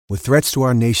With threats to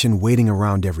our nation waiting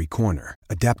around every corner,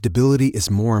 adaptability is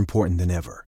more important than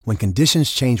ever. When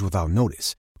conditions change without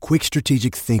notice, quick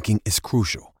strategic thinking is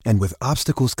crucial. And with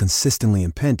obstacles consistently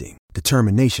impending,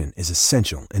 determination is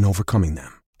essential in overcoming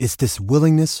them. It's this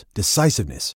willingness,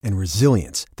 decisiveness, and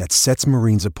resilience that sets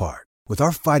Marines apart. With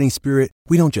our fighting spirit,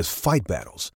 we don't just fight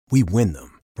battles, we win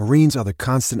them. Marines are the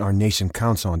constant our nation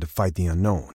counts on to fight the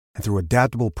unknown. And through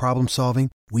adaptable problem solving,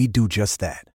 we do just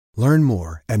that. Learn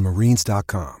more at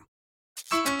marines.com.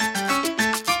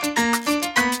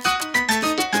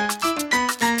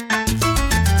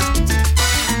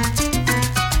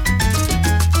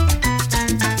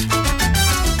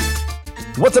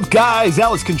 What's up, guys?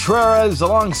 Alex Contreras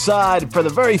alongside, for the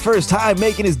very first time,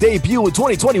 making his debut in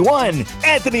 2021,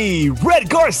 Anthony Red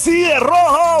Garcia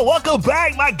Rojo. Welcome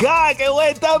back, my guy. Que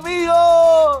vuelta,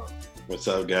 amigo. What's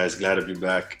up, guys? Glad to be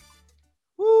back.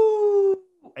 Woo!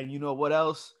 And you know what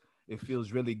else? It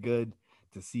feels really good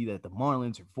to see that the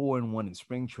Marlins are 4-1 in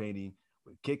spring training.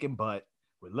 We're kicking butt.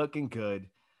 We're looking good.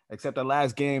 Except the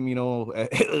last game, it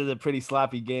was a pretty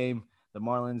sloppy game. The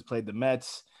Marlins played the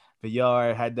Mets.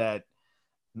 Villar had that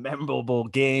memorable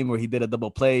game where he did a double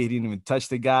play. He didn't even touch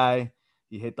the guy.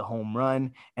 He hit the home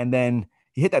run, and then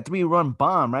he hit that 3-run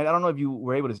bomb, right? I don't know if you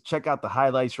were able to check out the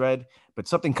highlights, Red, but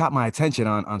something caught my attention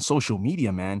on social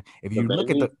media, man. If you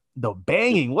look at the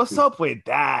banging, what's up with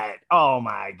that? Oh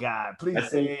my God, please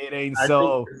say it ain't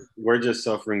so. We're just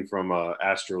suffering from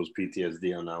Astros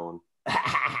PTSD on that one.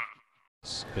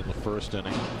 In the first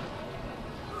inning.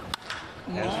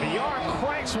 As Villar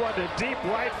cranks one to deep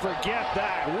right, forget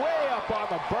that. Way up on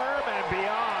the berm and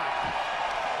beyond.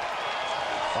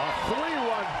 A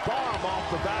 3-run bomb off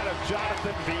the bat of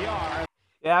Jonathan Villar.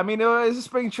 Yeah, I mean, it's a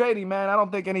spring training, man. I don't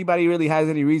think anybody really has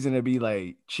any reason to be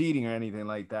like cheating or anything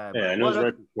like that. Yeah, and it was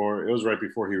right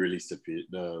before he released the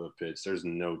pitch. There's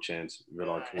no chance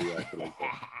Villar can react like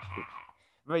that.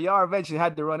 Villar eventually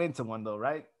had to run into one though,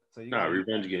 right? So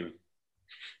revenge game.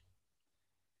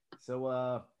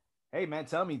 So hey man,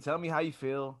 tell me how you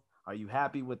feel. Are you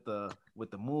happy with the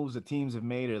moves the teams have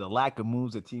made or the lack of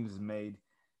moves the teams have made?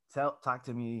 Talk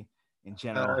to me in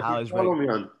general. How is follow me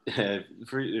on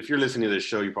if you're listening to this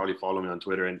show, you probably follow me on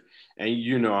Twitter and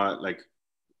like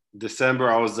December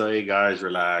I was like, hey guys,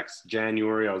 relax.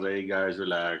 January I was like, hey guys,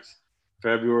 relax.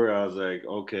 February I was like,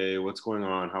 okay, what's going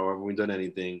on? How haven't we done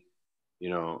anything?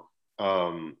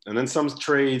 And then some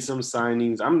trades, some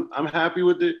signings. I'm happy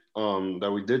with it.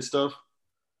 That we did stuff.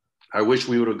 I wish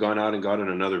we would have gone out and gotten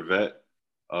another vet,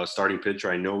 starting pitcher.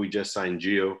 I know we just signed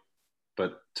Gio,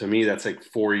 but to me, that's like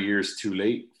 4 years too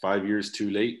late, 5 years too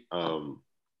late. I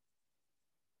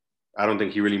don't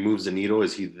think he really moves the needle.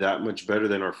 Is he that much better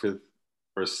than our fifth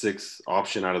or sixth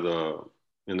option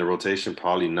in the rotation?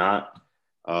 Probably not.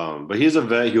 But he's a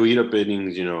vet. He'll eat up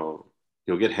innings. He'll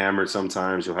get hammered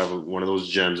sometimes. He'll have one of those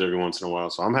gems every once in a while.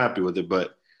 So I'm happy with it.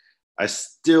 But I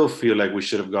still feel like we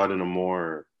should have gotten a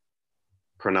more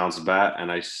pronounced bat,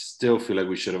 and I still feel like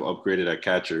we should have upgraded at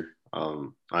catcher.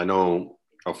 I know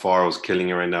Alfaro's killing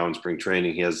it right now in spring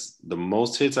training. He has the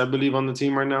most hits, I believe, on the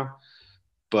team right now.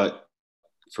 But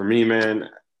for me, man,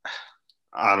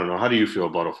 I don't know. How do you feel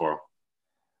about Alfaro?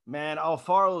 Man,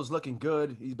 Alfaro's looking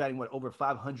good. He's batting, over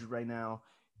 500 right now.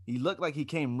 He looked like he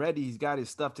came ready. He's got his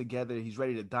stuff together. He's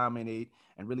ready to dominate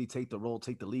and really take the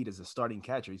lead as a starting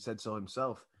catcher. He said so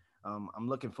himself. I'm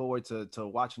looking forward to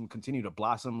watching him continue to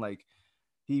blossom. Like,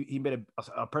 He made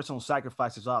a personal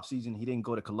sacrifice this offseason. He didn't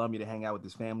go to Colombia to hang out with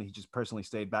his family. He just personally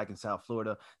stayed back in South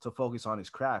Florida to focus on his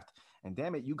craft. And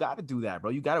damn it, you got to do that,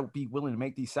 bro. You got to be willing to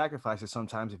make these sacrifices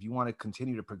sometimes if you want to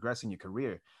continue to progress in your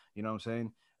career. You know what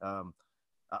I'm saying?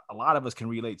 A lot of us can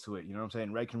relate to it. You know what I'm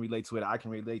saying? Red can relate to it. I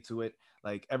can relate to it.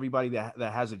 Like, everybody that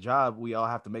has a job, we all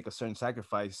have to make a certain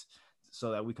sacrifice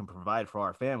so that we can provide for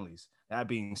our families. That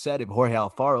being said, if Jorge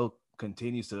Alfaro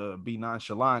continues to be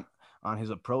nonchalant on his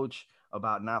approach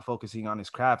about not focusing on his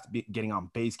craft, getting on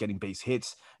base, getting base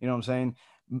hits, you know what I'm saying?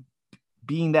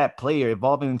 Being that player,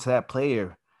 evolving into that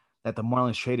player that the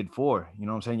Marlins traded for, you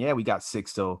know what I'm saying? Yeah, we got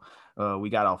Sixto, we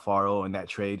got Alfaro in that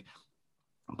trade,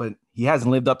 but he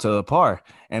hasn't lived up to the par.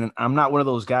 And I'm not one of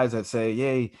those guys that say,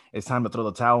 yay, it's time to throw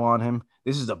the towel on him.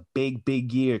 This is a big,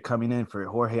 big year coming in for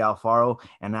Jorge Alfaro,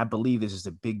 and I believe this is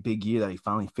a big, big year that he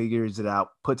finally figures it out,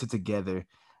 puts it together,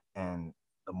 and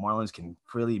the Marlins can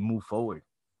really move forward.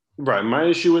 Right. My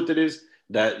issue with it is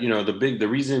that,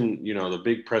 the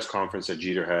big press conference that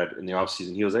Jeter had in the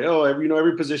offseason, he was like, oh,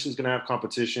 every position is going to have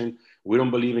competition. We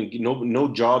don't believe in no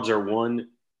jobs are won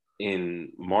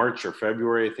in March or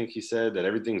February. I think he said that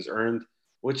everything's earned,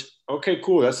 which, okay,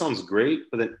 cool. That sounds great.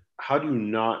 But then how do you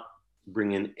not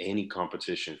bring in any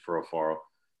competition for Alfaro?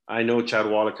 I know Chad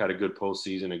Wallach had a good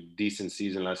postseason, a decent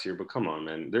season last year, but come on,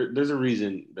 man. There's a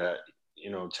reason that,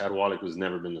 Chad Wallach has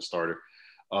never been the starter.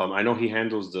 I know he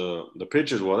handles the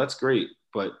pitchers well. That's great.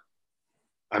 But,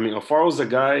 I mean, Alfaro's a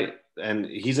guy, and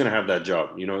he's going to have that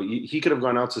job. He could have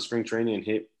gone out to spring training and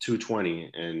hit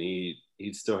 220, and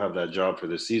he'd still have that job for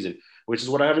this season, which is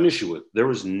what I have an issue with. There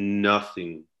was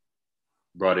nothing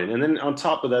brought in. And then on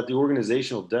top of that, the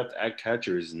organizational depth at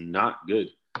catcher is not good.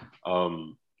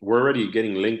 We're already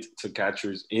getting linked to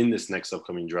catchers in this next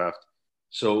upcoming draft.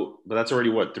 So, but that's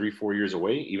already 3-4 years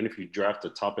away, even if you draft a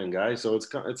top end guy. So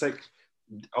it's like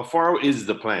Alfaro is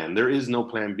the plan. There is no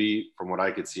plan B from what I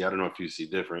could see. I don't know if you see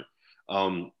different.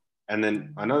 And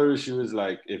then another issue is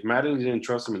like, if Mattingly didn't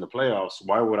trust him in the playoffs,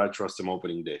 why would I trust him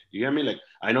opening day? You get me? Like,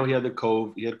 I know he had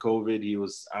COVID. He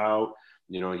was out,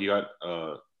 he got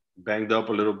banged up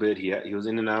a little bit. He was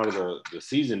in and out of the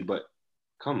season, but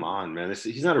come on, man.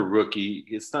 He's not a rookie.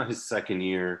 It's not his second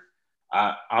year.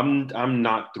 I'm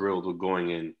not thrilled with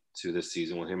going into this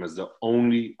season with him as the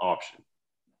only option.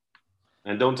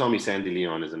 And don't tell me Sandy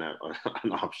Leon is an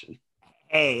option.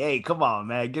 Hey, come on,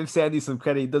 man. Give Sandy some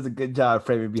credit. He does a good job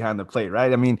framing behind the plate,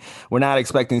 right? I mean, we're not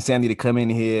expecting Sandy to come in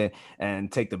here and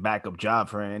take the backup job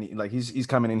for any. Like, he's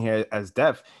coming in here as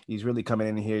depth. He's really coming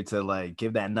in here to, like,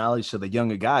 give that knowledge to the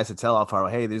younger guys to tell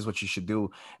Alfaro, hey, this is what you should do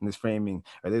in this framing,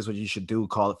 or this is what you should do,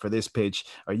 call it for this pitch,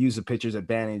 or use the pitcher's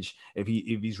advantage if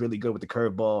he's really good with the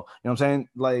curveball. You know what I'm saying?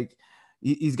 Like,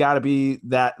 he's got to be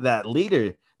that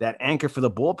leader, that anchor for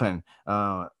the bullpen.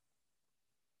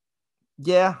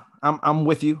 Yeah, I'm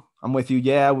with you.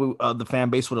 Yeah, the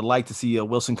fan base would have liked to see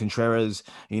Wilson Contreras.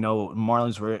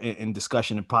 Marlins were in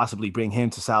discussion to possibly bring him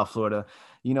to South Florida.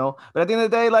 But at the end of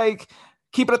the day, like,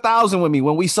 keep it 1,000 with me.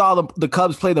 When we saw the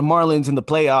Cubs play the Marlins in the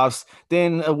playoffs,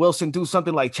 then Wilson do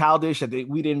something like childish that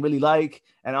we didn't really like,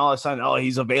 and all of a sudden,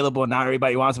 he's available, and now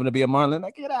everybody wants him to be a Marlin.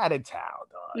 Like, get out of town,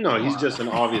 dog. No, he's just an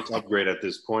obvious upgrade at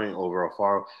this point over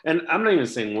Alfaro. And I'm not even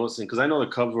saying Wilson, because I know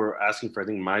the Cubs were asking for, I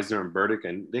think, Meisner and Burdick,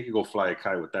 and they could go fly a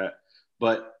kite with that.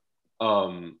 But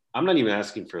I'm not even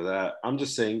asking for that. I'm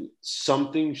just saying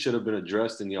something should have been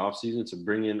addressed in the offseason to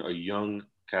bring in a young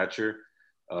catcher.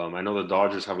 I know the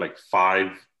Dodgers have like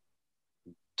 5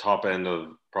 top end of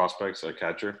prospects at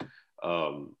catcher.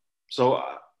 So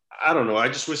I don't know. I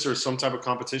just wish there was some type of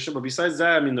competition. But besides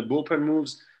that, I mean, the bullpen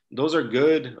moves, those are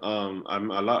good.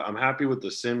 I'm happy with the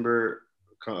Simber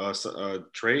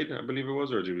trade, I believe it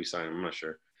was, or did we sign him? I'm not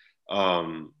sure.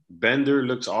 Bender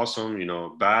looks awesome.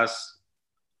 Bass,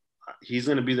 he's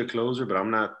going to be the closer, but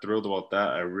I'm not thrilled about that.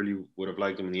 I really would have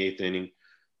liked him in the 8th inning.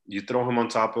 You throw him on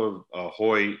top of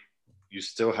Hoy, you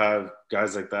still have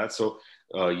guys like that. So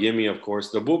Yimi, of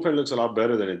course. The bullpen looks a lot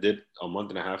better than it did a month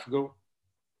and a half ago,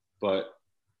 but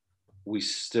we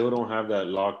still don't have that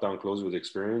lockdown closer with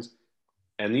experience.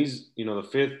 And these, the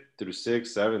 5th through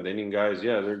 6th, 7th inning guys,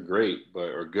 yeah, they're great,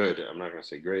 or good. I'm not going to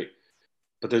say great.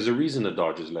 But there's a reason the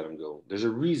Dodgers let him go. There's a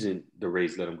reason the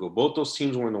Rays let him go. Both those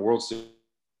teams were in the World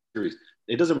Series.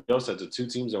 It doesn't make sense that the 2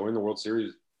 teams that were in the World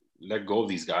Series let go of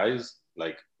these guys,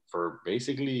 like, for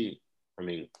basically, I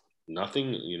mean,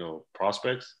 nothing,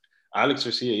 prospects. Alex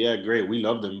Garcia, yeah, great. We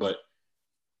loved him. But,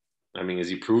 I mean, has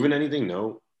he proven anything?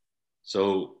 No.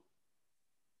 So,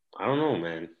 I don't know,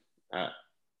 man.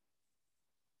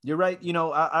 You're right.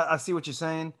 I see what you're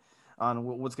saying on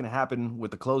what's going to happen with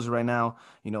the closer right now.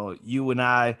 You and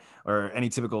I, or any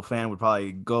typical fan, would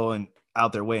probably go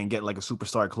out their way and get like a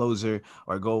superstar closer,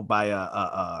 or go by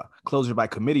a closer by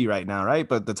committee right now, right?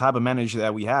 But the type of manager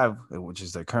that we have, which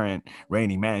is the current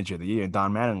reigning manager of the year,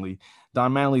 Don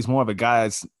Mattingly's more of a guy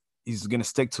he's going to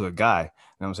stick to a guy. You know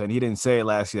what I'm saying? He didn't say it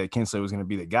last year that Kinsler was going to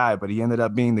be the guy, but he ended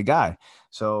up being the guy.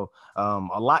 So a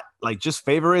lot, like, just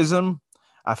favorism,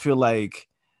 I feel like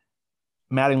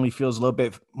Mattingly feels a little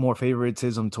bit more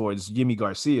favoritism towards Yimi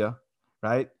Garcia,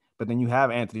 right? But then you have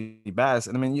Anthony Bass,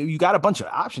 and I mean, you got a bunch of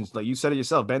options. Like you said it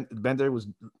yourself, Anthony Bender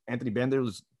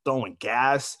was throwing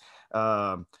gas.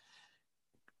 MLB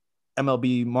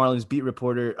Marlins beat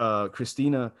reporter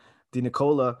Christina De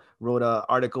Nicola wrote an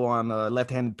article on a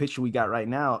left-handed pitcher we got right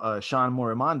now, Sean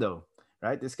Morimondo.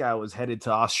 Right, this guy was headed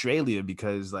to Australia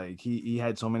because, like, he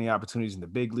had so many opportunities in the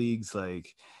big leagues.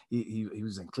 Like, he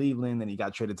was in Cleveland, and he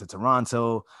got traded to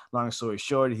Toronto. Long story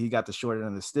short, he got the short end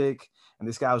of the stick, and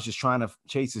this guy was just trying to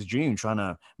chase his dream, trying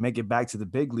to make it back to the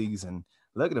big leagues. And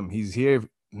look at him, he's here,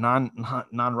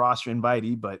 non-roster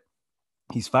invitee, but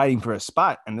he's fighting for a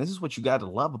spot. And this is what you got to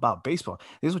love about baseball.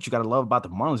 This is what you got to love about the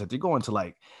Marlins, that they're going to,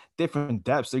 like, different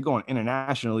depths. They're going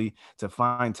internationally to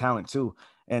find talent too,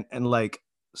 and like.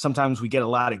 Sometimes we get a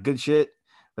lot of good shit,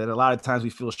 but a lot of times we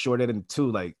feel shorted too,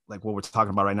 like what we're talking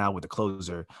about right now with the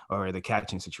closer or the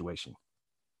catching situation.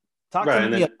 Right,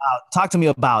 and then Talk to me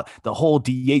about the whole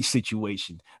DH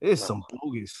situation. It's some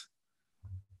bogus.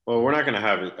 well, we're not going to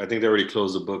have it. I think they already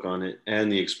closed the book on it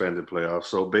and the expanded playoffs.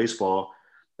 So baseball,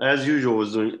 as usual,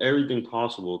 was doing everything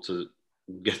possible to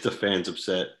get the fans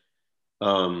upset.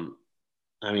 Um,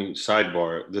 I mean,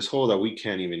 sidebar, this whole that we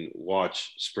can't even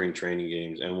watch spring training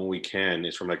games, and when we can,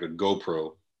 it's from like a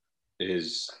GoPro,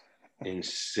 is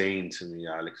insane to me,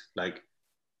 Alex. Like,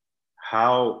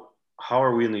 how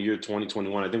are we in the year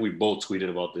 2021? I think we both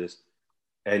tweeted about this,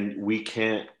 and we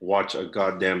can't watch a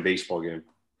goddamn baseball game.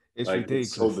 It's Like,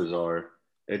 it's so ridiculous. bizarre.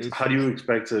 It's It's how do you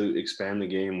expect to expand the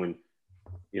game when,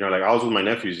 like I was with my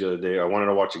nephews the other day. I wanted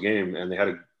to watch a game, and they had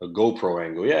a GoPro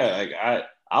angle. Yeah, like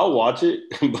I'll watch it,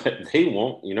 but they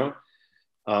won't. You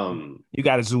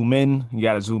got to zoom in. You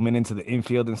got to zoom in into the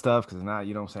infield and stuff because now,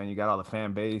 you know what I'm saying, you got all the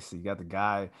fan base. You got the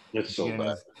guy. It's so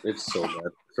bad. It's so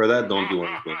bad. For that, don't do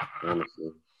anything,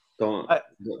 honestly. Don't.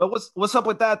 But what's up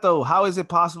with that, though? How is it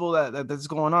possible that that's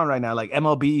going on right now? Like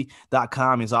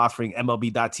MLB.com is offering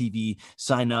MLB.TV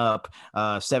sign up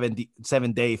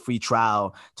 7-day free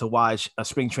trial to watch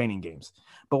spring training games.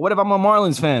 But what if I'm a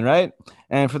Marlins fan, right?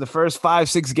 And for the first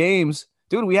 5-6 games,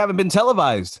 dude, we haven't been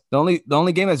televised. The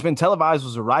only game that's been televised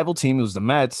was a rival team. It was the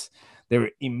Mets. They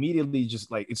were immediately just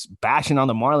like it's bashing on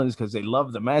the Marlins because they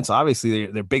love the Mets. Obviously,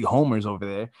 they're big homers over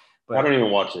there. But I don't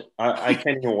even watch it. I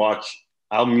can't even watch.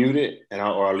 I'll mute it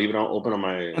or I'll leave it on open on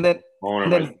my phone.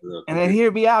 And then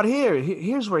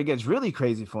here's where it gets really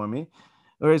crazy for me,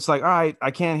 where it's like, all right,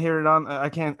 I can't hear it on. I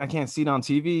can't see it on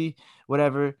TV.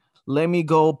 Whatever. Let me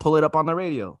go pull it up on the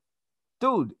radio.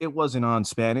 Dude, it wasn't on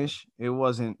Spanish. It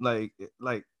wasn't like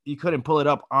you couldn't pull it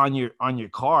up on your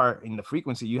car in the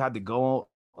frequency. You had to go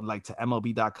like to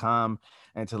MLB.com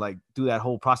and to like do that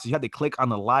whole process. You had to click on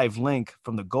the live link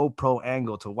from the GoPro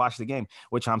angle to watch the game,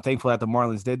 which I'm thankful that the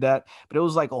Marlins did that. But it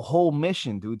was like a whole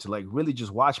mission, dude, to like really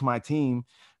just watch my team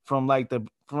from like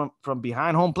from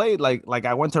behind home plate. Like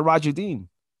I went to Roger Dean.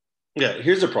 Yeah,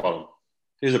 here's the problem.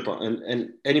 And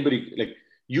anybody like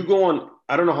you go on.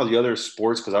 I don't know how the other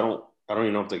sports because I don't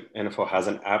even know if the NFL has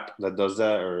an app that does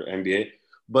that or NBA.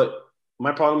 But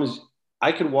my problem is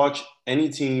I could watch any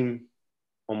team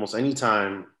almost any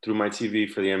time through my TV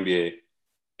for the NBA,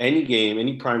 any game,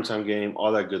 any primetime game,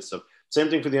 all that good stuff. Same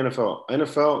thing for the NFL.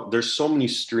 NFL, there's so many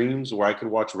streams where I could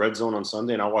watch Red Zone on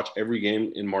Sunday and I'll watch every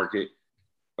game in market,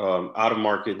 out of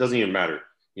market. It doesn't even matter.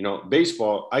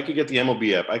 Baseball, I could get the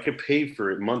MLB app. I could pay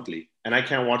for it monthly and I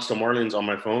can't watch the Marlins on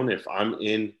my phone if I'm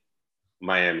in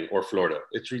Miami or Florida.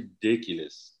 It's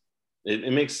ridiculous.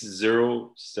 It makes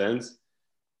zero sense.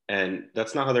 And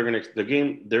that's not how they're going to – the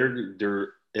game, they're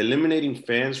eliminating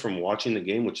fans from watching the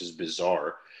game, which is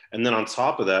bizarre. And then on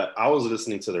top of that, I was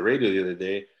listening to the radio the other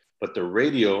day, but the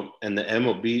radio and the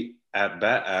MLB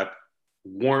at-bat app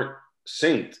weren't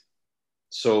synced.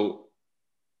 So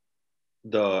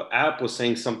the app was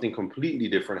saying something completely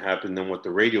different happened than what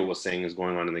the radio was saying is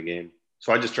going on in the game.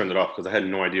 So I just turned it off because I had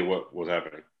no idea what was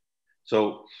happening.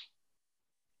 So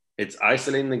it's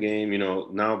isolating the game.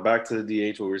 Now back to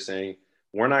the DH, what we were saying.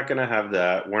 We're not going to have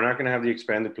that. We're not going to have the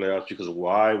expanded playoffs because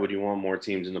why would you want more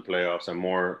teams in the playoffs and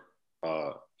more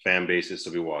fan bases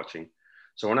to be watching?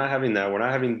 So we're not having that. We're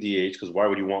not having DH because why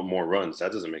would you want more runs?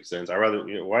 That doesn't make sense. I rather,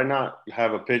 why not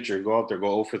have a pitcher go out there,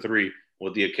 go 0 for 3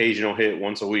 with the occasional hit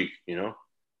once a week,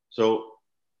 So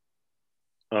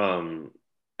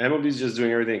MLB's just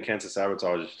doing everything it can to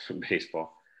sabotage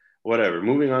baseball. Whatever.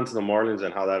 Moving on to the Marlins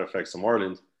and how that affects the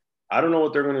Marlins. I don't know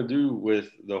what they're going to do with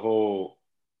the whole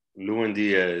Lewin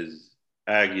Diaz,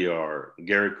 Aguilar,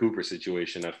 Garrett Cooper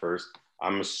situation at first.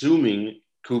 I'm assuming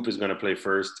Coop is going to play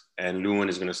first and Lewin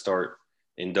is going to start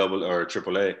in double or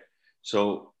triple A.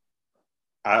 So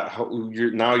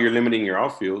you're limiting your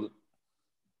outfield.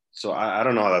 So I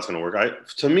don't know how that's going to work.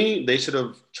 To me, they should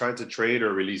have tried to trade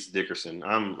or release Dickerson.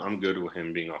 I'm good with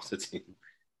him being off the team.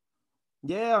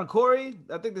 Yeah, on Corey,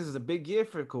 I think this is a big year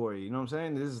for Corey. You know what I'm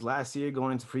saying? This is last year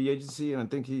going into free agency, and I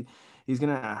think he's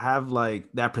gonna have like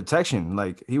that protection.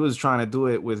 Like he was trying to do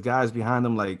it with guys behind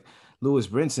him, like Lewis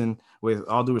Brinson. With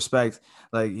all due respect,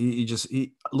 like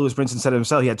Lewis Brinson said it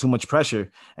himself, he had too much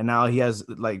pressure, and now he has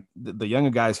like the younger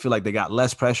guys feel like they got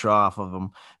less pressure off of him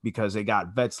because they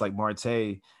got vets like Marte,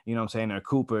 you know what I'm saying, or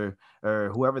Cooper, or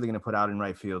whoever they're gonna put out in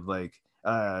right field, like.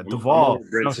 Duvall,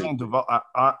 you know what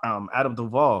I'm saying? Adam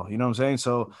Duvall, you know what I'm saying?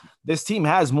 So this team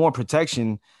has more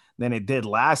protection than it did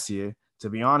last year, to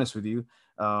be honest with you.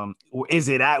 Is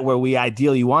it at where we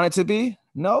ideally want it to be?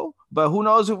 No, but who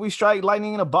knows if we strike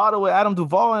lightning in a bottle with Adam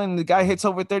Duvall and the guy hits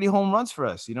over 30 home runs for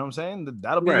us, you know what I'm saying?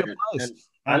 That'll be right. a plus.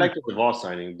 I like the Duvall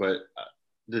signing, but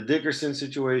the Dickerson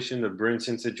situation, the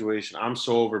Brinson situation, I'm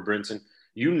so over Brinson.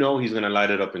 You know he's going to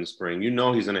light it up in spring. You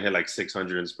know he's going to hit like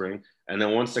 600 in spring. And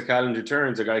then once the calendar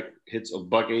turns, the guy hits a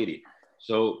 $180.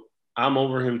 So I'm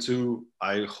over him too.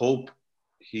 I hope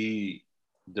he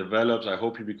develops. I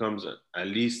hope he becomes at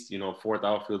least, fourth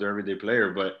outfielder, everyday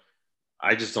player. But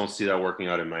I just don't see that working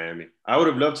out in Miami. I would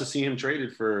have loved to see him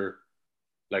traded for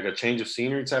like a change of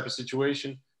scenery type of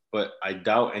situation, but I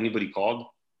doubt anybody called,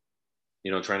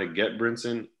 trying to get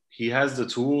Brinson. He has the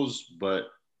tools, but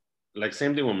like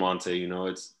same thing with Monte,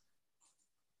 it's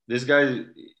this guy,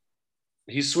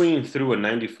 he's swinging through a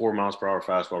 94 miles per hour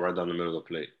fastball right down the middle of the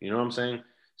plate. You know what I'm saying?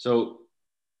 So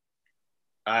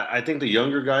I think the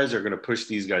younger guys are going to push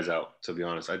these guys out, to be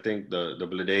honest. I think the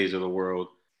Blades of the world,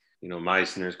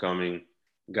 Meissner's coming,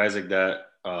 guys like that,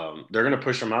 they're going to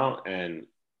push them out. And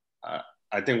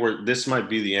I think this might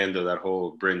be the end of that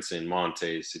whole Brinson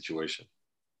Monte situation.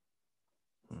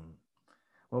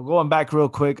 Well, going back real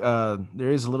quick,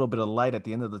 there is a little bit of light at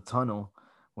the end of the tunnel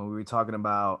when we were talking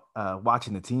about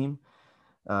watching the team.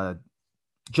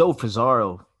 Joe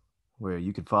Frisaro, where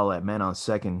you could follow at Man on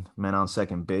Second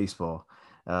Baseball,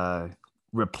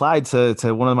 replied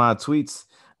to one of my tweets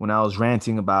when I was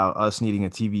ranting about us needing a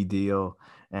TV deal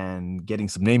and getting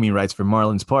some naming rights for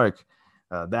Marlins Park.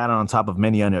 That on top of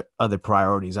many other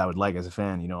priorities I would like as a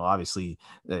fan, obviously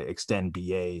extend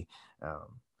BA.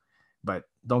 But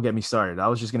don't get me started. I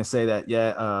was just going to say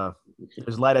that,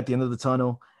 there's light at the end of the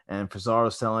tunnel. And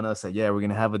Frisaro's telling us that, we're going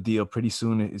to have a deal pretty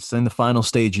soon. It's in the final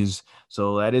stages.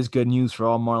 So that is good news for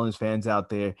all Marlins fans out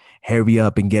there. Hurry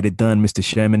up and get it done, Mr.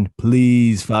 Sherman.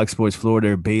 Please, Fox Sports Florida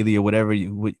or Bailey or whatever,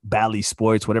 Bally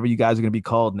Sports, whatever you guys are going to be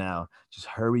called now. Just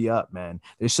hurry up, man.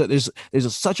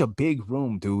 There's such a big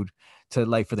room, dude,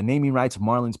 to for the naming rights of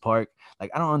Marlins Park. I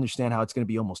don't understand how it's going to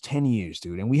be almost 10 years,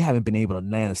 dude. And we haven't been able to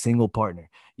land a single partner.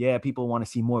 Yeah, people want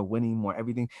to see more winning, more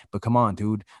everything. But come on,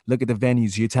 dude. Look at the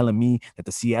venues. You're telling me that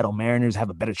the Seattle Mariners have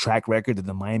a better track record than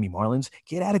the Miami Marlins?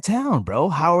 Get out of town, bro.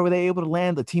 How are they able to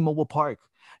land the T-Mobile Park?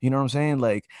 You know what I'm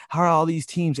saying? How are all these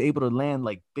teams able to land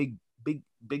big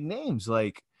names?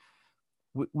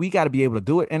 We got to be able to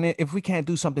do it. And if we can't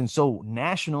do something so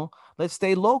national, let's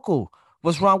stay local.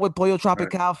 What's wrong with Pollo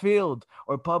Tropical Field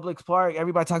or Publix Park?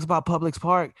 Everybody talks about Publix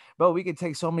Park. Bro, we can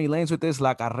take so many lanes with this,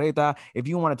 La Carreta. If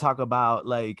you want to talk about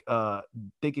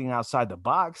thinking outside the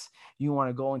box, you want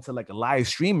to go into a live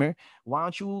streamer, why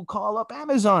don't you call up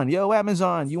Amazon? Yo,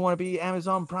 Amazon, you want to be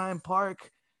Amazon Prime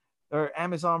Park or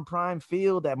Amazon Prime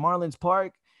Field at Marlins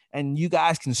Park, and you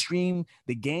guys can stream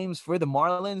the games for the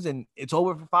Marlins and it's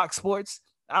over for Fox Sports?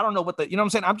 I don't know what you know what I'm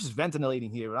saying? I'm just ventilating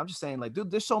here, but I'm just saying,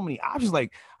 dude, there's so many options.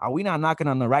 Are we not knocking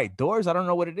on the right doors? I don't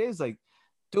know what it is.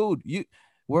 Dude,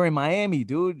 we're in Miami,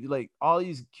 dude. All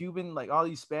these Cuban, all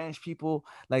these Spanish people,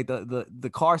 the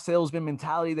car salesman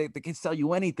mentality, they can sell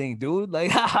you anything, dude.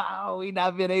 How we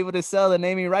not been able to sell the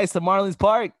naming rights to Marlins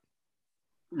Park?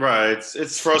 Right.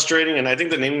 It's frustrating. And I think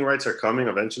the naming rights are coming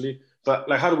eventually. But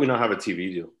how do we not have a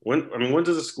TV deal? When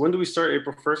do we start?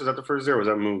 April 1st? Is that the first day, or was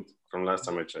that moved from last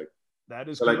time I checked? That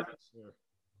is correct.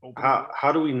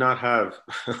 How do we not have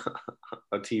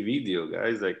a TV deal,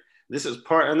 guys? This is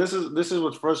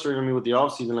what's frustrating me with the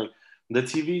offseason. The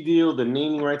TV deal, the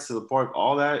naming rights to the park,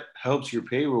 all that helps your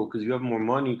payroll because you have more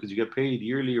money because you get paid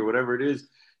yearly or whatever it is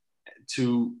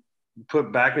to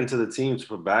put back into the team, to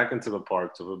put back into the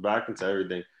park, to put back into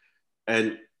everything.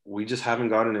 And we just haven't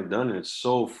gotten it done. And it's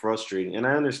so frustrating. And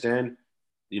I understand,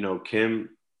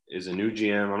 Kim is a new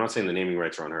GM. I'm not saying the naming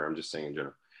rights are on her. I'm just saying in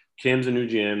general. Kim's a new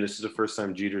GM. This is the first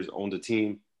time Jeter's owned a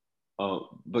team.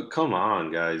 But come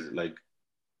on, guys.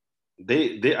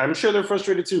 They I'm sure they're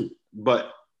frustrated too.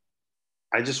 But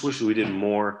I just wish we did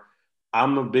more.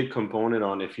 I'm a big component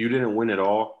on if you didn't win it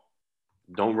all,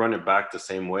 don't run it back the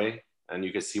same way. And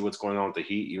you can see what's going on with the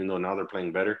Heat, even though now they're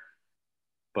playing better.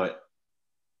 But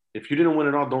if you didn't win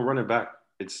it all, don't run it back.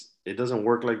 It doesn't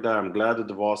work like that. I'm glad that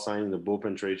Duvall signed the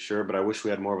bullpen trade, sure, but I wish we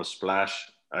had more of a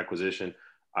splash acquisition.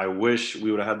 I wish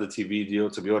we would have had the TV deal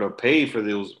to be able to pay for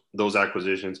those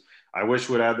acquisitions. I wish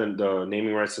we would have had the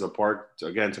naming rights to the park,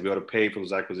 to be able to pay for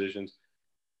those acquisitions.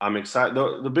 I'm excited.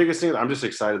 The biggest thing, I'm just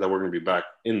excited that we're going to be back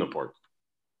in the park.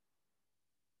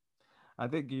 I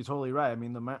think you're totally right. I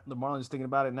mean, the Marlins thinking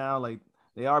about it now,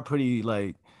 they are pretty, you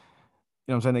know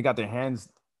what I'm saying? They got their hands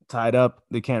tied up.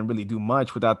 They can't really do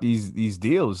much without these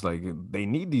deals. They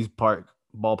need these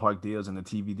ballpark deals and the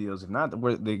TV deals. If not,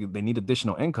 they need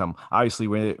additional income. Obviously,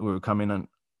 we're we're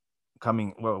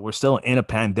still in a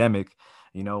pandemic,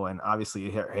 and obviously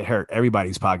it hurt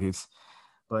everybody's pockets.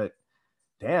 But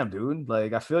damn, dude,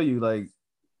 I feel you.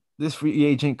 This free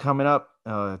agent coming up,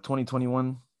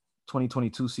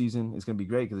 2021-2022 season is going to be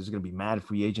great because there's going to be mad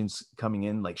free agents coming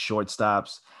in,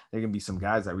 shortstops. There are going to be some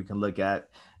guys that we can look at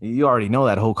You already know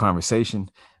that whole conversation.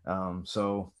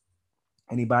 So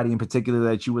anybody in particular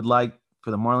that you would like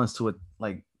for the Marlins to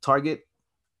like target?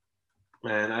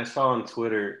 Man, I saw on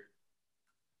Twitter,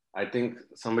 I think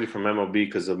somebody from MLB,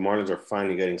 because the Marlins are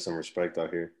finally getting some respect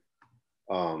out here.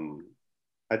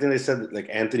 I think they said that, like,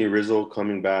 Anthony Rizzo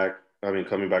coming back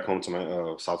home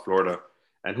to South Florida.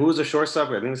 And who was the shortstop?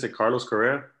 I think they said Carlos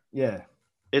Correa. Yeah.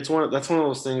 That's one of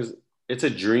those things. It's a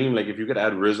dream. Like, if you could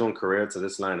add Rizzo and Correa to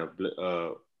this lineup,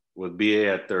 with BA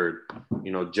at third,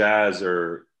 Jazz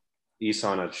or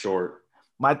Isan at short.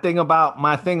 My thing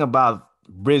about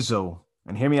Rizzo,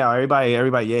 and hear me out,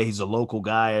 everybody, yeah, he's a local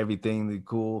guy, everything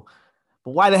cool.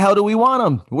 But why the hell do we want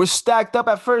him? We're stacked up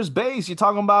at first base. You're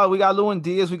talking about we got Lewin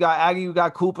Diaz, we got Aggie, we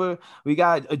got Cooper, we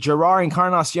got Gerard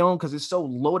Encarnacion because it's so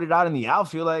loaded out in the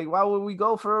outfield. Like, why would we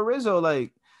go for a Rizzo?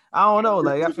 Like, I don't know.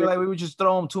 Like, I feel like we would just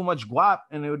throw him too much guap,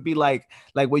 and it would be like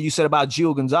what you said about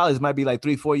Gio Gonzalez might be like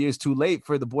 3-4 years too late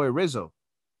for the boy Rizzo.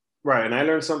 Right, and I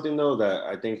learned something though that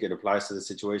I think it applies to the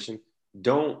situation.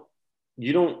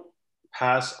 You don't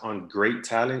pass on great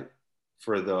talent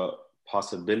for the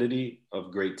possibility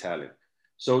of great talent.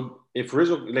 So if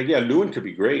Rizzo, Lewin could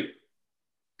be great,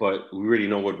 but we already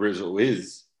know what Rizzo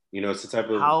is. It's the type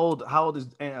of. How old is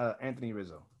Anthony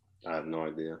Rizzo? I have no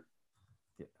idea.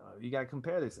 You got to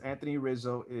compare this. Anthony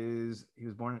Rizzo he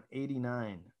was born in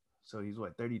 89. So he's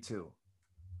what, 32,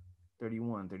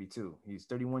 31, 32. He's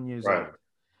 31 years old,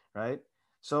 right?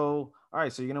 So, all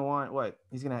right. So you're going to want what?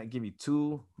 He's going to give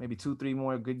you maybe 2-3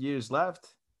 more good years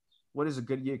left. What is a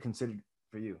good year considered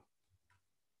for you?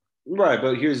 Right.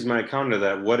 But here's my counter to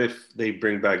that. What if they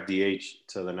bring back DH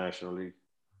to the National League?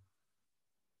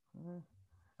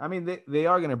 I mean, they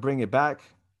are going to bring it back.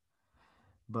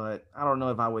 But I don't know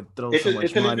if I would throw so much money.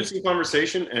 It's an interesting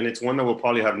conversation, and it's one that we'll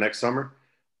probably have next summer.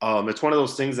 It's one of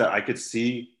those things that I could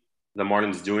see the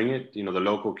Marlins doing it, the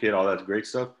local kid, all that great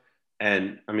stuff.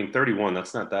 And, I mean, 31,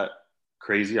 that's not that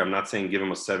crazy. I'm not saying give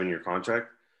him a 7-year contract.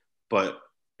 But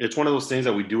it's one of those things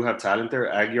that we do have talent there.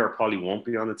 Aguilar probably won't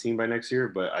be on the team by next year,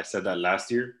 but I said that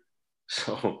last year.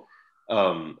 So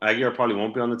Aguilar probably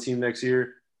won't be on the team next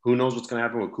year. Who knows what's going to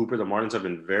happen with Cooper? The Marlins have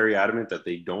been very adamant that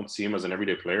they don't see him as an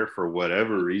everyday player for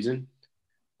whatever reason.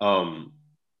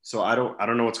 So I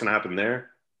don't know what's going to happen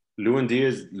there. Lewin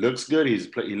Diaz looks good.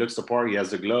 He looks the part. He has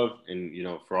the glove, and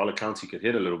for all accounts, he could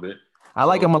hit a little bit. I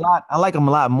like him a lot. I like him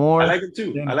a lot more. I like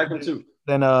him too.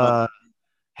 Than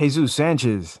Jesus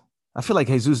Sanchez. I feel like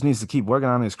Jesus needs to keep working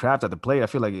on his craft at the plate. I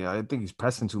think he's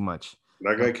pressing too much.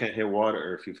 That guy can't hit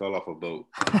water if he fell off a boat.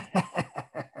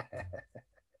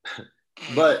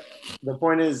 But the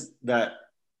point is that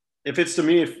if it's to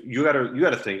me, if you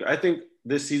gotta think. I think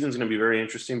this season's going to be very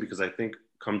interesting because I think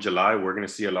come July we're going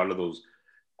to see a lot of those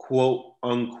quote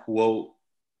unquote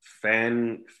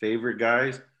fan favorite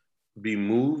guys be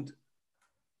moved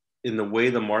in the way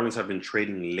the Marlins have been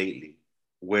trading lately,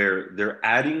 where they're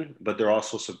adding but they're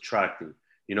also subtracting.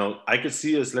 I could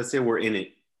see us. Let's say we're in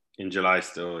it in July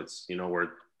still. It's we're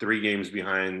 3 games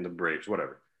behind the Braves,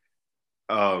 whatever.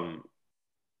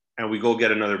 And we go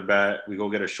get another bat, we go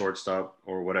get a shortstop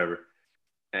or whatever,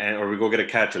 or we go get a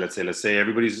catcher. Let's say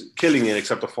everybody's killing it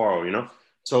except Alfaro,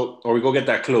 So, or we go get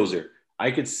that closer.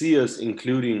 I could see us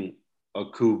including a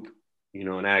Coop,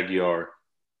 an Aguilar,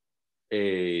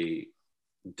 a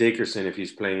Dickerson if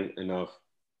he's playing enough,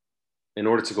 in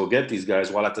order to go get these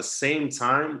guys. While at the same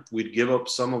time, we'd give up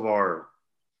some of our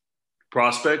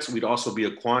prospects. We'd also be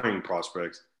acquiring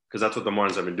prospects because that's what the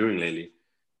Marlins have been doing lately.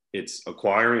 It's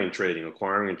acquiring and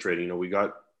trading. We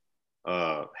got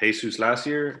Jesus last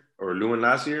year, or Lewin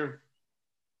last year.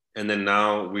 And then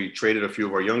now we traded a few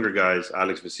of our younger guys,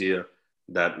 Alex Vesia,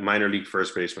 that minor league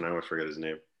first baseman, I always forget his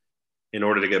name, in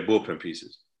order to get bullpen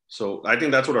pieces. So I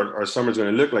think that's what our summer's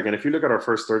going to look like. And if you look at our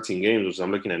first 13 games, which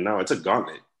I'm looking at now, it's a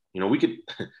gauntlet.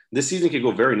 This season could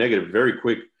go very negative, very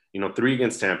quick. 3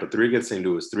 against Tampa, 3 against St.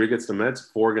 Louis, 3 against the Mets,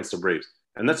 4 against the Braves.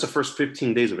 And that's the first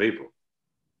 15 days of April.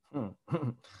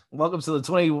 Welcome to the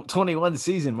 2021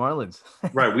 season, Marlins.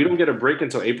 Right. We don't get a break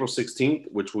until April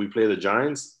 16th, which we play the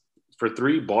Giants for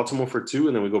 3, Baltimore for 2,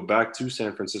 and then we go back to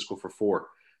San Francisco for 4.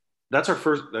 That's our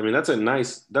first. I mean, that's a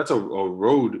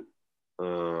road.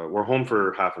 We're home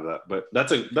for half of that, but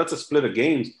that's a split of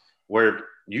games where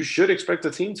you should expect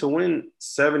a team to win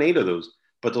 7-8 of those.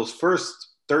 But those first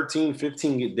 13,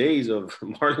 15 days of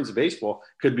Marlins baseball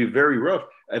could be very rough.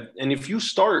 And if you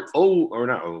start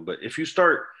if you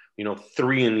start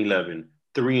 3-11,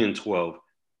 3-12,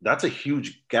 that's a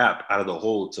huge gap out of the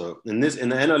hole. So in the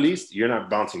NL East, you're not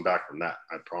bouncing back from that.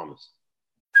 I promise.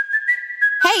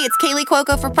 Hey, it's Kaylee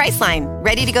Cuoco for Priceline.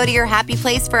 Ready to go to your happy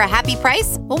place for a happy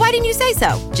price? Well, why didn't you say so?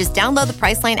 Just download the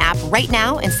Priceline app right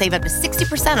now and save up to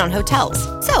 60% on hotels.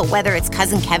 So whether it's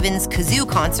Cousin Kevin's Kazoo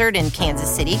Concert in Kansas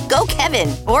City, go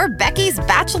Kevin, or Becky's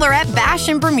Bachelorette Bash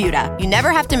in Bermuda, you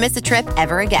never have to miss a trip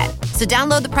ever again. So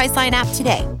download the Priceline app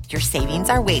today. Your savings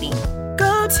are waiting.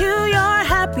 Go to your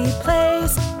happy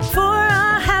place for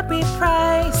a happy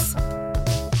price.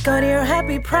 Go to your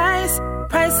happy price,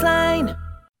 Priceline.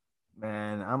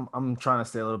 Man, I'm trying to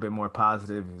stay a little bit more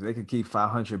positive. If they could keep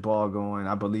 500 ball going,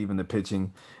 I believe in the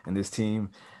pitching and this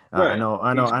team. Right. I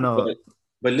know.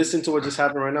 But listen to what just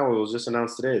happened right now. It was just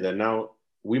announced today that now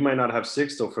we might not have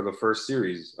Sixto for the first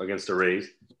series against the Rays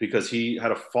because he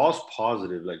had a false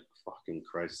positive. Like, fucking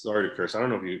Christ. Sorry to curse. I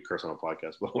don't know if you curse on a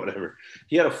podcast, but whatever.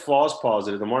 He had a false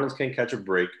positive. The Marlins can't catch a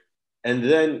break. And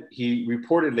then he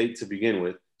reported late to begin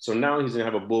with. So now he's going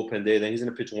to have a bullpen day. Then he's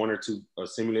going to pitch 1 or 2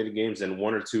 simulated games and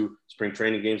 1 or 2 spring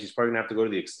training games. He's probably going to have to go to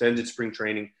the extended spring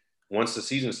training once the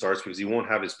season starts because he won't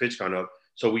have his pitch count up.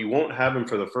 So we won't have him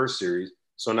for the first series.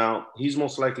 So now he's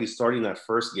most likely starting that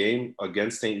first game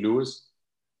against St. Louis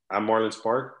at Marlins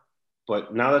Park.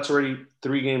 But now that's already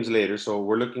 3 games later. So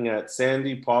we're looking at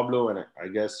Sandy, Pablo, and I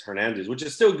guess Hernandez, which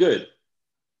is still good.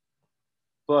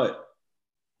 But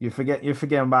you're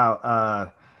forgetting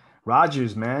about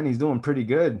Rogers, man. He's doing pretty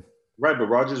good. Right, but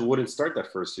Rogers wouldn't start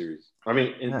that first series. I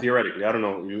mean, theoretically, I don't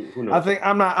know. Who knows? I think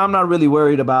I'm not really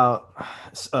worried about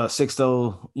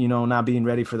Sixto, not being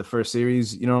ready for the first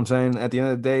series. You know what I'm saying? At the end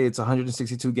of the day, it's a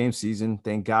 162 game season.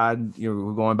 Thank God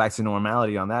we're going back to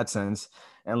normality on that sense.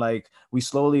 And like we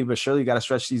slowly but surely got to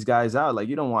stretch these guys out. Like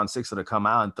you don't want Sixto to come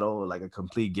out and throw like a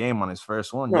complete game on his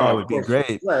first one. No, it would be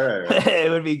great. Right.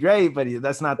 It would be great, but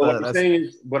that's not what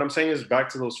I'm saying is back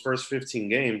to those first 15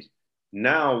 games.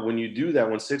 Now, when you do that,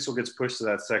 when Sixto gets pushed to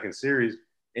that second series,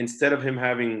 instead of him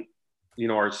having,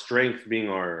 our strength being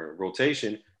our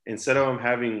rotation, instead of him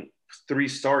having 3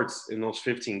 starts in those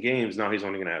 15 games, now he's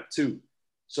only going to have 2.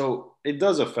 So it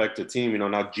does affect the team.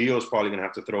 Now Gio's probably going to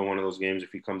have to throw one of those games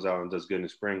if he comes out and does good in the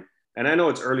spring. And I know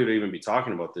it's early to even be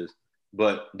talking about this,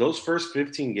 but those first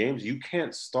 15 games, you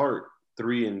can't start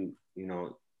 3 and,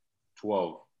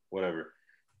 12, whatever.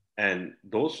 And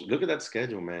look at that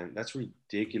schedule, man. That's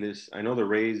ridiculous. I know the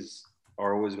Rays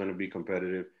are always going to be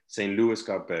competitive. St. Louis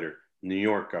got better. New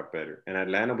York got better. And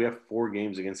Atlanta, we have 4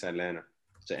 games against Atlanta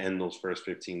to end those first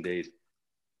 15 days.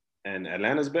 And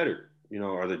Atlanta's better.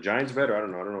 Are the Giants better? I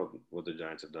don't know what the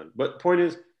Giants have done. But point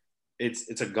is,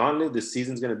 it's a gauntlet. This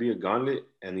season's going to be a gauntlet,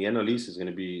 and the NL East is going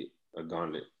to be a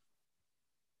gauntlet.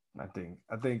 I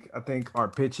think our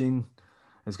pitching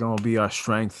is going to be our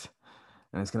strength,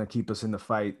 and it's going to keep us in the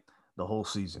fight the whole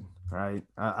season, right?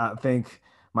 I think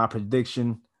my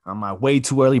prediction, my way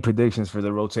too early predictions for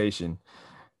the rotation,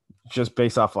 just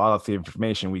based off all of the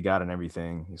information we got and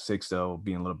everything, Sixto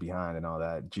being a little behind and all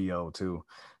that, Gio too.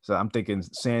 So I'm thinking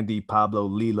Sandy, Pablo,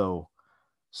 Lilo,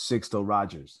 Sixto,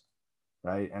 Rogers,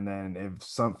 right? And then if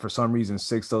for some reason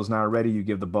Sixto's not ready, you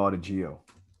give the ball to Gio.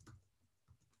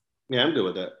 Yeah, I'm good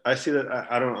with that. I see that.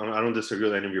 I don't disagree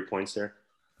with any of your points there.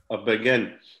 But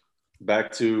again,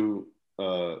 back to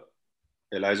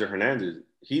Eliezer Hernandez.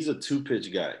 He's a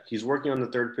 2-pitch guy. He's working on the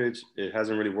 3rd pitch. It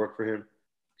hasn't really worked for him.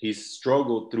 He's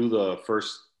struggled through the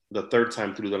 3rd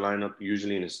time through the lineup,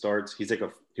 usually in his starts.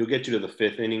 He'll get you to the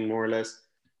 5th inning more or less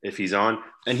if he's on.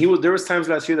 And there was times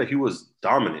last year that he was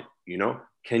dominant,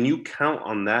 Can you count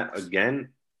on that again?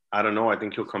 I don't know. I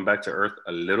think he'll come back to earth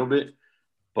a little bit.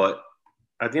 But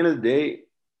at the end of the day,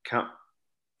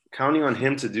 counting on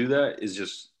him to do that is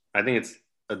just – I think it's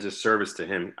a disservice to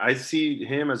him. I see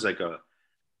him as like a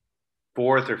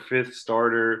 4th or 5th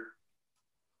starter,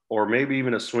 or maybe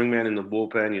even a swingman in the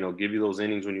bullpen, give you those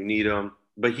innings when you need them.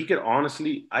 But he could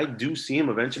honestly, I do see him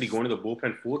eventually going to the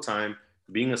bullpen full time,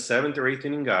 being a 7th or 8th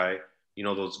inning guy,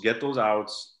 get those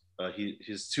outs.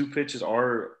 His 2 pitches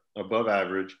are above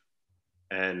average.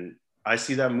 And I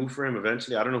see that move for him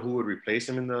eventually. I don't know who would replace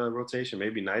him in the rotation,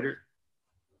 maybe Neidert,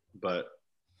 but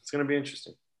it's going to be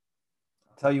interesting.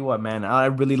 Tell you what, man, I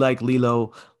really like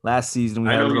Lilo. Last season, we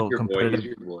had a little competitive.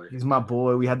 He's my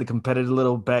boy. We had the competitive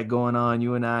little bet going on,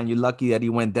 you and I. And you're lucky that he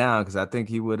went down because I think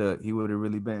he would have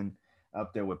really been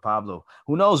up there with Pablo.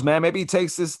 Who knows, man? Maybe he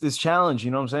takes this challenge.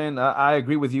 You know what I'm saying? I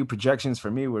agree with you. Projections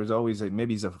for me was always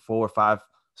maybe he's a 4 or 5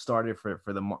 starter for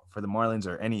the Marlins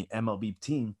or any MLB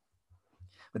team.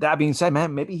 But that being said,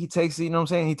 man, maybe he takes, you know what I'm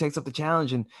saying? He takes up the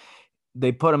challenge and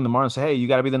they put him, the Marlins say, hey, you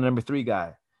got to be the number 3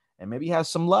 guy. And maybe he has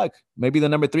some luck. Maybe the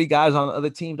number 3 guys on the other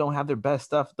team don't have their best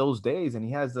stuff those days. And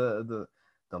he has the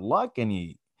luck and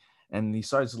he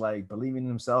starts like believing in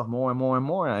himself more and more and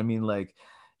more. I mean, like,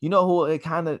 who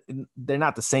they're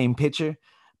not the same pitcher,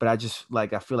 but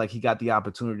I feel like he got the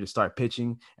opportunity to start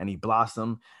pitching and he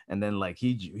blossomed. And then like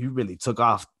he really took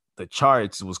off the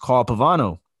charts. It was Carl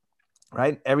Pavano,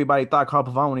 right? Everybody thought Carl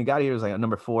Pavano when he got here was like a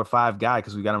number 4 or 5 guy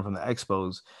because we got him from the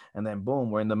Expos. And then boom,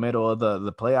 we're in the middle of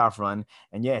the playoff run.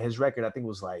 And yeah, his record I think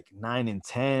was like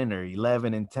 9-10 or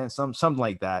 11-10, something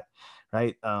like that,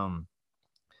 right?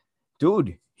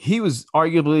 Dude, he was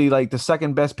arguably like the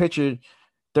second best pitcher,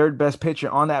 third best pitcher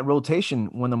on that rotation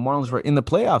when the Marlins were in the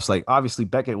playoffs. Like obviously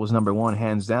Beckett was number 1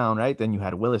 hands down, right? Then you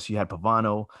had Willis, you had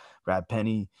Pavano, Brad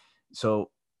Penny.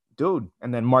 So dude,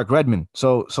 and then Mark Redmond.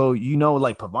 So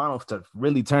like Pavano to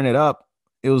really turn it up,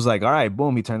 it was like, all right,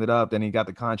 boom, he turned it up, then he got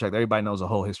the contract. Everybody knows the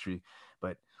whole history.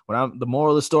 But the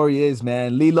moral of the story is,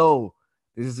 man, Lilo,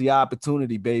 this is the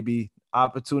opportunity, baby.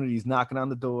 Opportunity is knocking on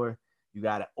the door. You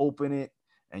got to open it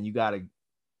and you got to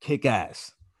kick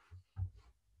ass.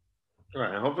 All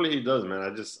right, and hopefully he does, man.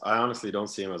 I honestly don't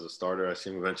see him as a starter. I see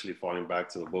him eventually falling back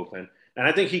to the bullpen. And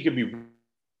I think he could be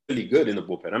really good in the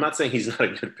bullpen. I'm not saying he's not a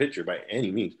good pitcher by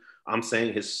any means. I'm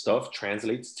saying his stuff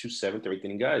translates to 7th or 8th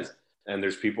inning guys. And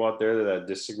there's people out there that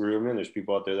disagree with me, and there's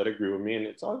people out there that agree with me, and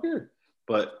it's all good.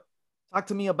 But talk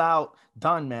to me about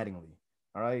Don Mattingly.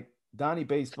 All right, Donnie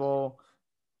Baseball.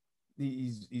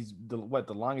 He's the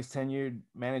longest tenured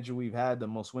manager we've had, the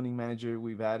most winning manager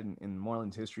we've had in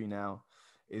Marlins history now.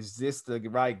 Is this the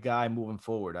right guy moving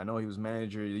forward? I know he was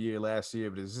manager of the year last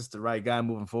year, but is this the right guy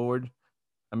moving forward?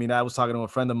 I mean, I was talking to a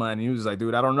friend of mine, and he was like,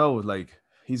 dude, I don't know. Like,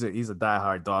 he's a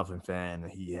diehard Dolphin fan,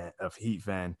 a Heat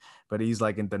fan, but he's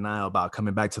like in denial about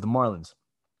coming back to the Marlins.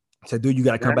 I said, dude, you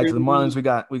got to come back to the Marlins.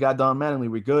 We got Don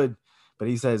Mattingly. We're good. But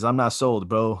he says, I'm not sold,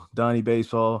 bro. Donnie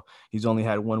Baseball, he's only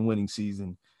had 1 winning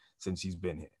season since he's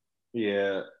been here.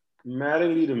 Yeah,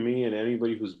 Mattingly to me and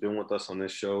anybody who's been with us on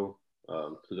this show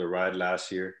to the ride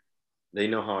last year, they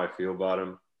know how I feel about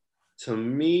him. To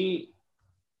me,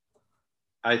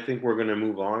 I think we're going to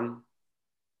move on.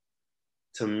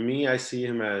 To me, I see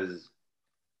him as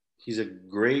he's a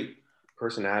great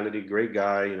personality, great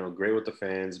guy, great with the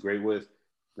fans, great with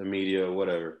the media,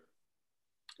 whatever.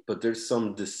 But there's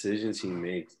some decisions he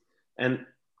makes. And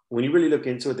when you really look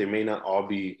into it, they may not all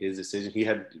be his decision. He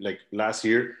had, like last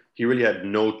year, he really had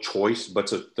no choice but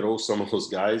to throw some of those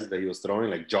guys that he was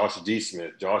throwing, like Josh D.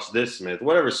 Smith, Josh this Smith,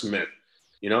 whatever Smith,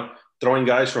 throwing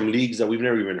guys from leagues that we've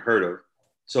never even heard of.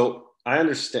 So I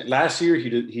understand. Last year,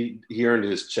 he earned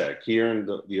his check. He earned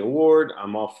the award.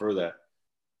 I'm all for that.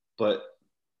 But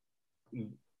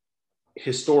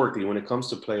historically, when it comes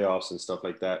to playoffs and stuff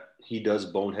like that, he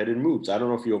does boneheaded moves. I don't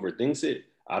know if he overthinks it.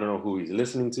 I don't know who he's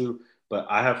listening to. But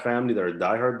I have family that are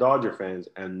diehard Dodger fans,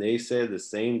 and they said the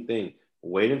same thing.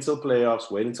 Wait until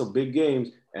playoffs, wait until big games,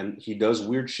 and he does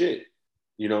weird shit.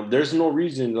 There's no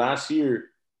reason. Last year,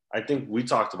 I think we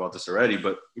talked about this already,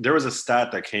 but there was a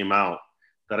stat that came out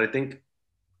that I think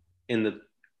in the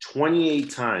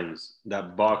 28 times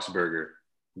that Boxberger,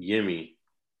 Yimmy,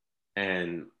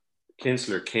 and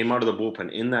Kinsler came out of the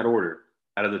bullpen in that order,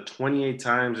 out of the 28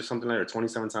 times or something like that, or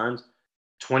 27 times,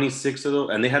 26 of those,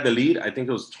 and they had the lead. I think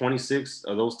it was 26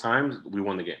 of those times we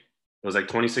won the game. It was like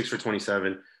 26 for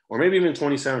 27, or maybe even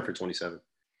 27 for 27.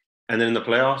 And then in the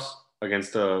playoffs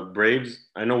against the Braves,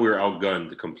 I know we were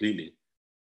outgunned completely.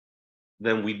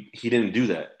 Then he didn't do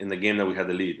that in the game that we had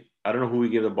the lead. I don't know who he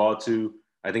gave the ball to.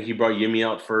 I think he brought Yimmy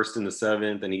out first in the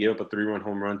 7th, and he gave up a 3-run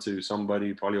home run to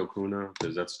somebody, probably Acuna,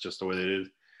 because that's just the way it is.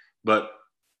 But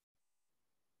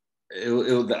it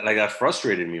like that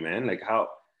frustrated me, man. Like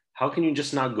how can you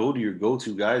just not go to your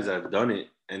go-to guys that have done it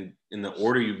and in the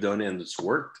order you've done it and it's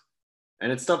worked?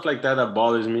 And it's stuff like that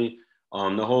bothers me.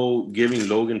 The whole giving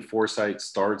Logan Forsythe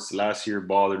starts last year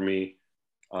bothered me.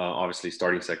 Obviously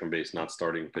starting second base, not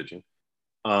starting pitching.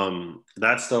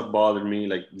 That stuff bothered me.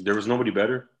 Like there was nobody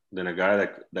better than a guy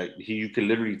that you could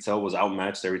literally tell was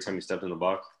outmatched every time he stepped in the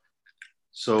box.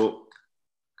 So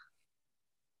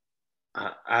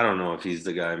I don't know if he's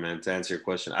the guy, man, to answer your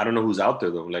question. I don't know who's out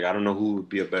there, though. Like, I don't know who would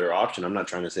be a better option. I'm not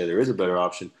trying to say there is a better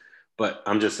option, but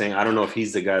I'm just saying I don't know if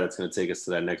he's the guy that's going to take us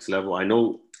to that next level. I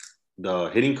know the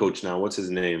hitting coach now, what's his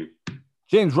name?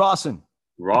 James Rawson.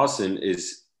 Rawson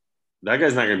that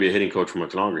guy's not going to be a hitting coach for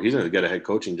much longer. He's going to get a head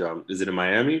coaching job. Is it in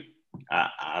Miami?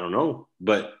 I don't know,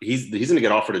 but he's going to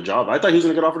get offered a job. I thought he was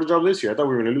going to get offered a job this year. I thought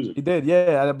we were going to lose him. He did,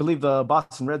 yeah. I believe the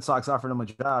Boston Red Sox offered him a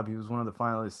job. He was one of the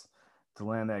finalists to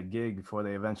land that gig before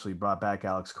they eventually brought back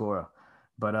Alex Cora.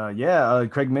 But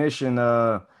Craig Mish and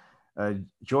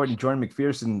Jordan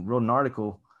McPherson wrote an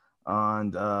article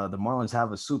on the Marlins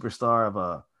have a superstar of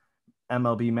a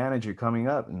MLB manager coming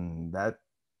up, and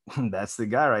that's the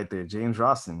guy right there, James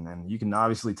Rawson. And you can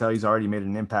obviously tell he's already made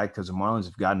an impact because the Marlins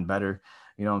have gotten better,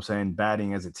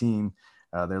 batting as a team.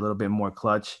 They're a little bit more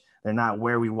clutch. they're not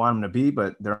where we want them to be,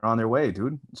 but they're on their way,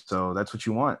 dude. So that's what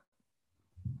you want.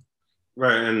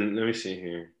 Right, and let me see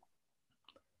here.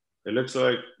 It looks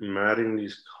like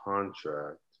Mattingly's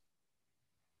contract.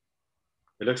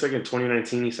 It looks like in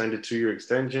 2019 he signed a 2-year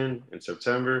extension in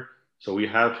September. So we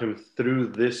have him through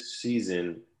this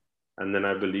season, and then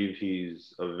I believe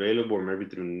he's available maybe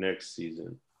through next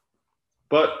season.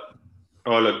 But,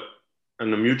 look,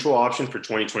 and the mutual option for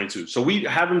 2022. So we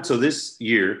have him till this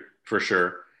year for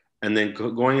sure. And then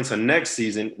going into next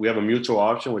season, we have a mutual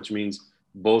option, which means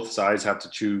both sides have to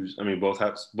choose. I mean,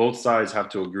 both sides have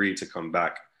to agree to come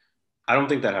back. I don't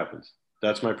think that happens.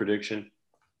 That's my prediction.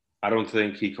 I don't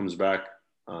think he comes back.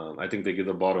 I think they give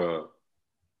the ball to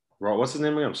what's his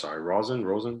name again? I'm sorry,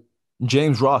 Rosen?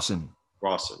 James Rawson.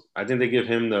 I think they give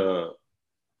him the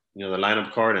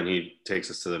lineup card, and he takes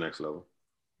us to the next level.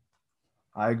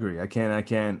 I agree. I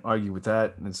can't argue with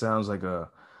that. It sounds like a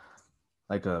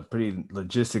pretty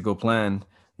logistical plan.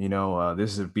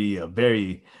 This would be a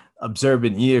very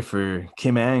observant year for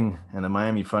Kim Ang and the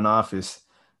Miami front office.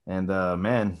 And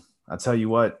man, I'll tell you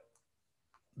what,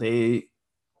 they're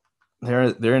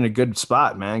in a good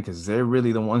spot, man, because they're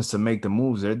really the ones to make the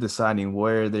moves. They're deciding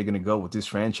where they're going to go with this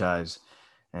franchise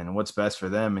and what's best for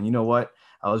them. And you know what?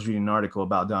 I was reading an article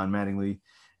about Don Mattingly,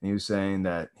 and he was saying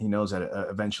that he knows that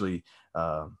eventually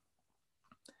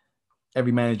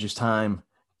every manager's time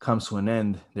comes to an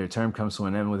end. Their term comes to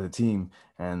an end with a team,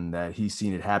 and that he's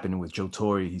seen it happen with Joe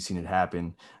Torre. He's seen it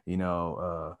happen,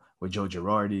 with Joe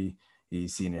Girardi.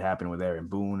 He's seen it happen with Aaron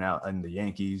Boone out in the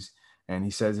Yankees. And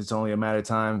he says it's only a matter of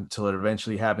time till it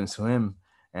eventually happens to him,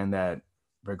 and that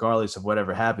regardless of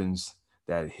whatever happens,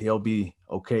 that he'll be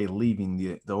okay leaving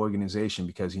the organization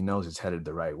because he knows it's headed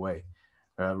the right way.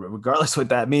 Regardless what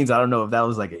that means, I don't know if that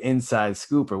was like an inside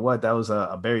scoop or what. That was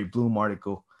a Barry Bloom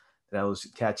article that I was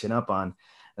catching up on. And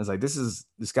it's like,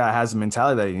 this guy has a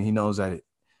mentality that he knows that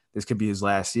this could be his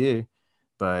last year,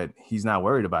 but he's not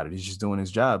worried about it. He's just doing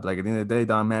his job. Like at the end of the day,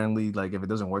 Don Mattingly, like if it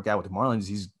doesn't work out with the Marlins,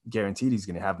 he's guaranteed he's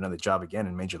going to have another job again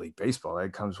in Major League Baseball.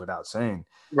 That comes without saying.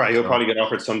 Right. He'll probably get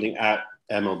offered something at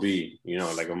MLB,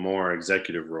 like a more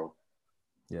executive role.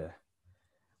 Yeah.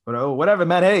 But whatever,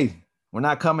 man. Hey, we're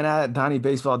not coming at Donnie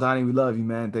Baseball. Donnie, we love you,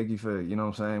 man. Thank you for,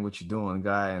 what you're doing,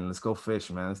 guy. And let's go fish,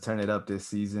 man. Let's turn it up this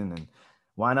season. And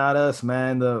why not us,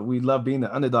 man? We love being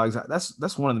the underdogs.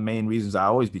 That's one of the main reasons I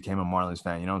always became a Marlins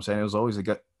fan. You know what I'm saying? It was always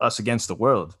us against the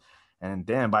world. And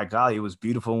damn, by golly, it was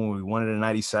beautiful when we won it in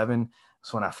 '97.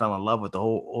 That's when I fell in love with the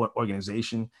whole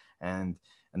organization. And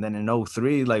then in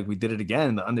 '03, like we did it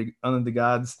again, the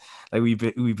underdogs. Like we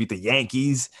beat the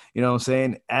Yankees, you know what I'm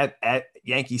saying, at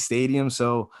Yankee Stadium.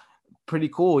 So pretty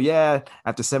cool. Yeah.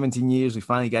 After 17 years, we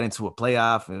finally got into a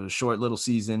playoff. It was a short little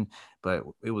season, but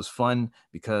it was fun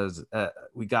because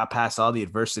we got past all the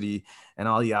adversity and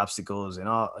all the obstacles and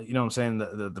all, you know what I'm saying,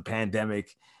 the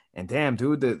pandemic. And damn,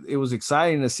 dude, it was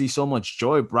exciting to see so much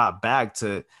joy brought back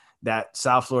to that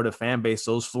South Florida fan base,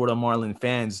 those Florida Marlin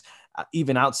fans,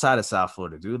 even outside of South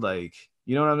Florida, dude. Like,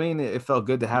 you know what I mean? It felt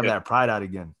good to have that pride out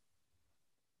again.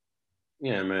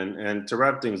 Yeah, man. And to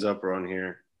wrap things up around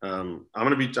here, I'm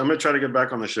gonna try to get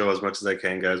back on the show as much as I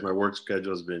can, guys. My work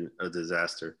schedule has been a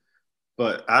disaster.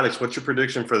 But Alex, what's your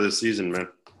prediction for this season, man?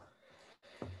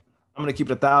 I'm gonna keep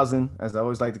it 1,000, as I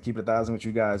always like to keep it 1,000 with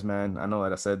you guys, man. I know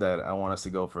that I said that I want us to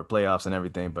go for playoffs and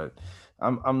everything, but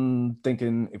I'm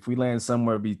thinking if we land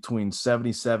somewhere between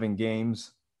 77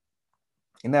 games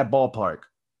in that ballpark,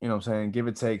 you know what I'm saying, give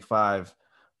or take five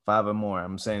or more.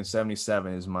 I'm saying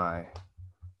 77 is my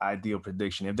ideal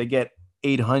prediction. If they get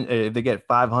 800, if they get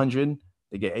 500,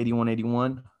 they get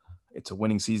 81. It's a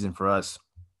winning season for us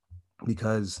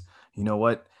because you know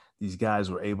what? These guys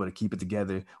were able to keep it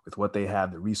together with what they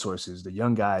have, the resources, the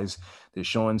young guys, they're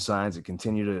showing signs that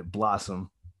continue to blossom.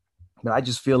 But I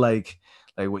just feel like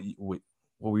what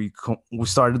we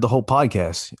started the whole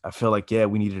podcast. I feel like,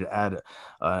 we needed to add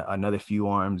another few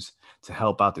arms to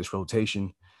help out this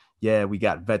rotation. Yeah, we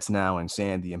got vets now and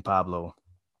Sandy and Pablo.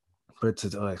 But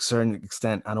to a certain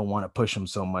extent, I don't want to push them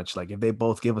so much. Like if they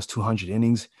both give us 200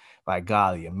 innings, by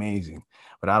golly, amazing.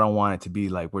 But I don't want it to be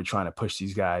like we're trying to push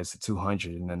these guys to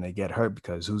 200 and then they get hurt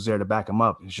because who's there to back them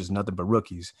up? It's just nothing but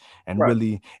rookies. And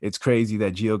really, it's crazy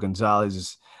that Gio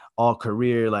Gonzalez's all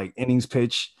career like innings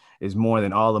pitch is more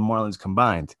than all the Marlins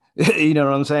combined. You know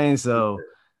what I'm saying? So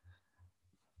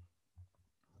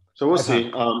we'll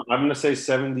see. I'm going to say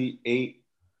 78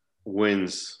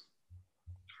 wins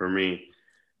for me.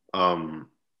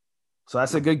 So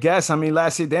that's a good guess. I mean,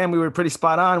 last year, damn, we were pretty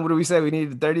spot on. What do we say? We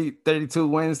needed 32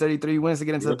 wins, 33 wins to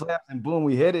get into the playoffs, and boom,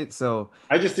 we hit it. So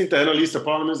I just think the NL East, the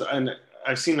problem is, and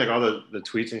I've seen like all the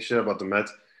tweets and shit about the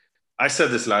Mets. I said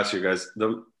this last year, guys.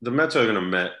 The Mets are going to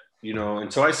Met. you know,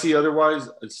 until I see otherwise,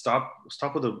 stop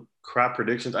with the crap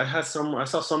predictions. I saw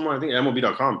someone, I think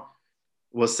MLB.com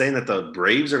was saying that the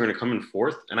Braves are going to come in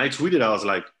fourth. And I tweeted, I was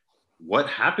like, what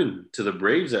happened to the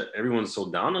Braves that everyone's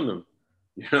so down on them?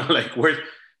 You know, like, where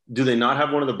do they not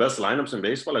have one of the best lineups in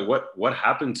baseball? Like, what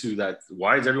happened to that?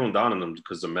 Why is everyone down on them?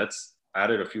 Because the Mets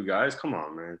added a few guys? Come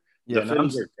on, man. The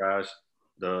Phillies are trash.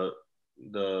 The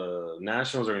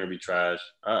Nationals are going to be trash.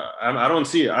 I don't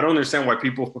see it. I don't understand why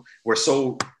people were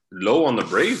so low on the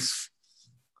Braves.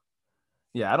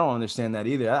 Yeah, I don't understand that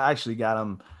either. I actually got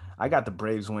them. I got the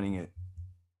Braves winning it.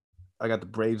 I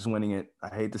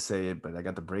hate to say it, but I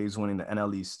got the Braves winning the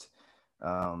NL East.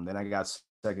 Then I got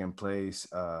second place.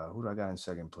 Who do I got in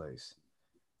second place?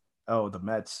 Oh, the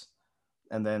Mets.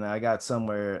 And then I got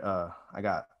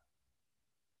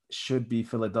should be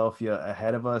Philadelphia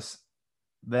ahead of us,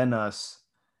 then us,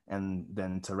 and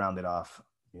then to round it off,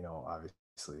 you know,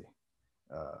 obviously.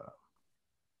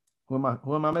 Who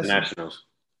am I missing?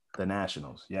 The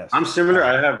Nationals, yes. I'm similar.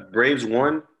 I have Braves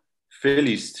 1,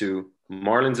 Phillies 2,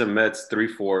 Marlins and Mets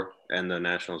 3-4, and the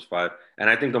Nationals 5. And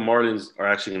I think the Marlins are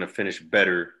actually going to finish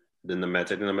better than the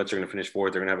Mets. I think the Mets are going to finish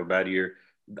fourth. They're going to have a bad year.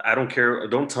 I don't care.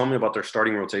 Don't tell me about their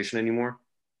starting rotation anymore,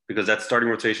 because that starting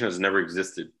rotation has never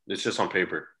existed. It's just on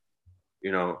paper,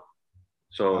 you know.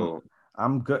 So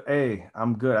I'm good. Hey,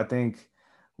 I'm good. I think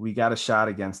we got a shot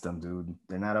against them, dude.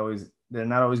 They're not always going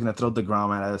to throw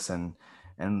DeGrom at us, and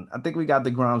I think we got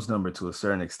DeGrom's number to a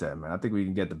certain extent, man. I think we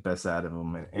can get the best out of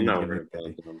him. And you know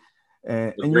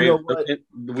what?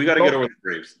 We got to get over the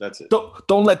Braves. That's it.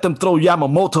 Don't let them throw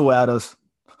Yamamoto at us.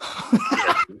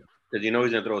 Because you know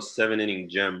he's going to throw a 7-inning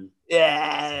gem.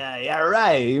 Yeah,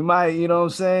 right. You might, you know what I'm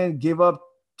saying, give up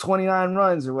 29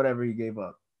 runs or whatever he gave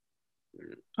up.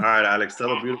 All right, Alex, tell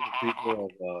the beautiful people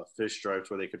of Fish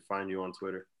Stripes where they could find you on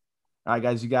Twitter. All right,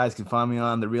 guys, you guys can find me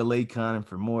on The Real Akon, and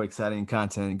for more exciting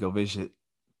content, go visit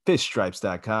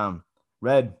fishstripes.com.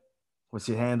 Red, what's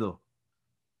your handle?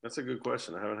 That's a good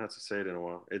question. I haven't had to say it in a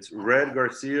while. It's Red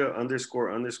Garcia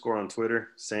 _ on Twitter.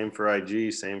 Same for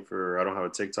IG. Same for, I don't have a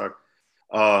TikTok.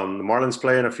 The Marlins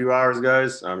play in a few hours,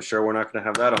 guys. I'm sure we're not going to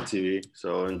have that on TV.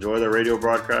 So enjoy the radio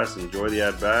broadcast, enjoy the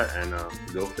at-bat, and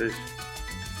go Fish.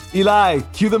 Eli,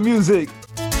 cue the music.